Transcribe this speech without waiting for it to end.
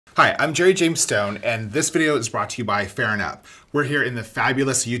Hi, I'm Jerry James Stone, and this video is brought to you by Fair and Up. We're here in the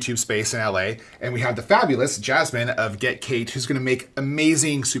fabulous YouTube space in LA, and we have the fabulous Jasmine of Get Kate, who's gonna make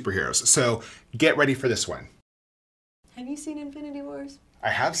amazing superheroes. So get ready for this one. Have you seen Infinity Wars? I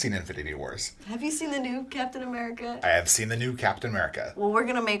have seen Infinity Wars. Have you seen the new Captain America? I have seen the new Captain America. Well, we're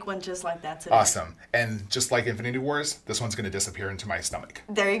gonna make one just like that today. Awesome. And just like Infinity Wars, this one's gonna disappear into my stomach.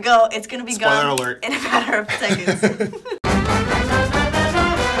 There you go. It's gonna be Spoiler gone alert. in a matter of seconds.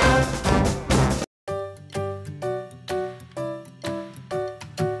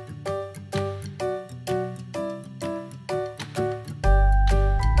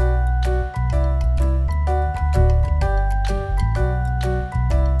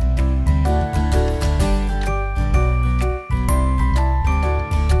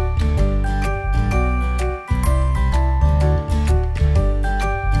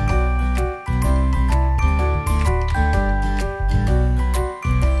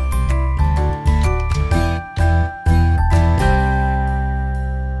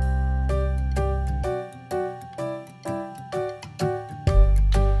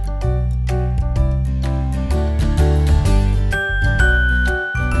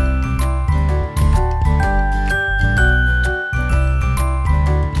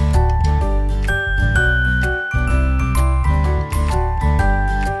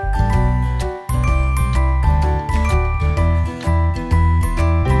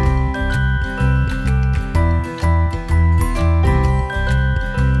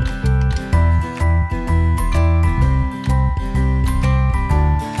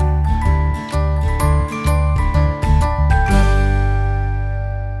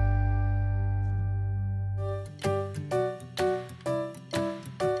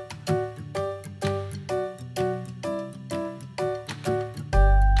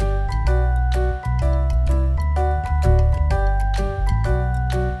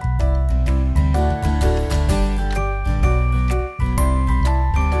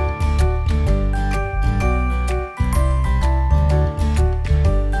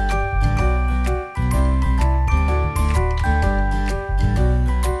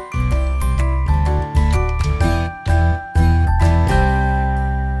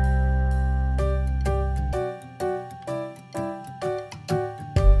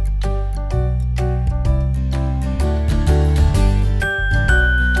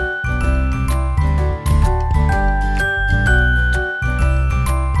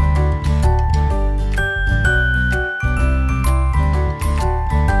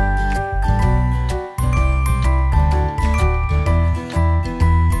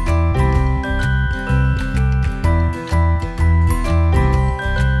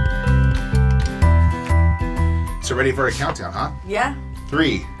 So ready for a countdown, huh? Yeah.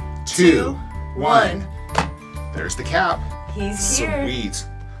 3, 2, 1. There's the cap. He's here. Sweet.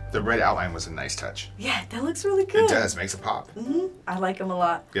 The red outline was a nice touch. Yeah, that looks really good. It does, makes it pop. I like him a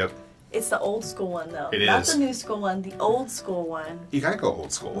lot. Yep. It's the old school one though. It Not is. the new school one, the old school one. You gotta go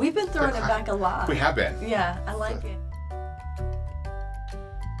old school. We've been throwing it back a lot. We have been. Yeah, I like it.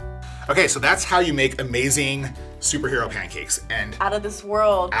 Okay, so that's how you make amazing superhero pancakes. And Out of this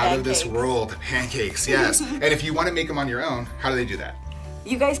world out of this pancakes. world pancakes, yes. And if you want to make them on your own, how do they do that?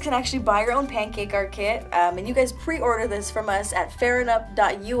 You guys can actually buy your own pancake art kit, and you guys pre-order this from us at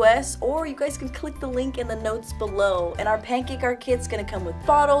fairandup.us, or you guys can click the link in the notes below. And our pancake art kit's gonna come with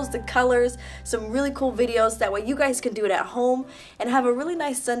bottles, the colors, some really cool videos. That way you guys can do it at home and have a really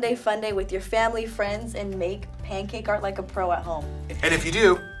nice Sunday fun day with your family, friends, and make pancake art like a pro at home. And if you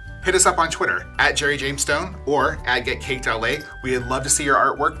do, hit us up on Twitter at Jerry James Stone or at GetCakedLA. We'd love to see your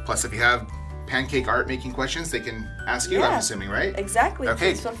artwork. Plus, if you have pancake art making questions, they can ask you, Yeah. I'm assuming, right? Exactly.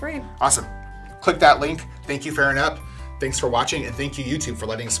 Okay. Please feel free. Awesome. Click that link. Thank you, Fair and Up. Thanks for watching, and thank you, YouTube, for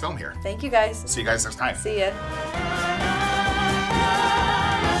letting us film here. Thank you guys. See you guys next time. See ya.